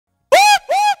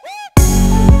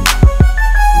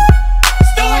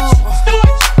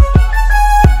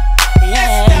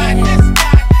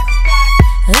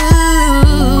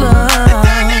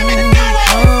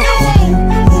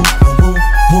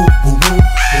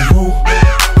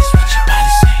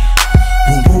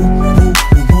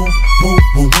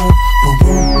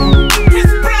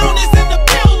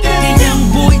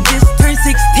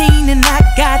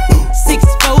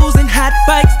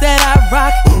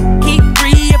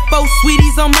4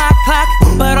 sweeties on my clock,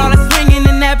 but all that's swinging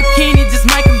in that bikini just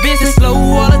might convince you. Slow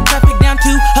all the traffic down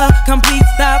to a complete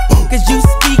stop, cause you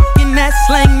speak in that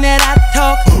slang that I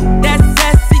talk. That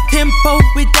sassy tempo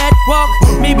with that walk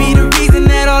may be the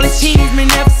reason that all these teens may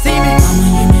never see me. Mama,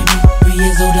 you may be 3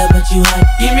 years older, but you hot.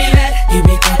 Give me that. You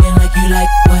be talking like you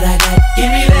like what I got. Give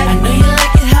me that. I know you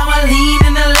like it how I lean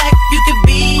in the leg. You could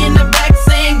be in the back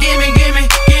saying gimme, gimme,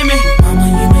 gimme. Mama,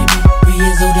 you may be 3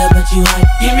 years older, but you hot.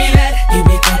 Give me that. You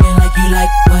be talking like you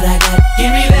like what I got.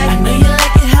 Give me that. I know you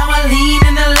like it how I lean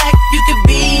in the leg. You could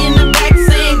be in the back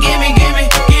saying gimme, gimme,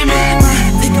 gimme.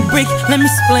 Take a break, let me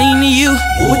explain to you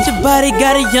what your body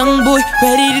got a young boy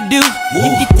ready to do.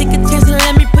 If you take a chance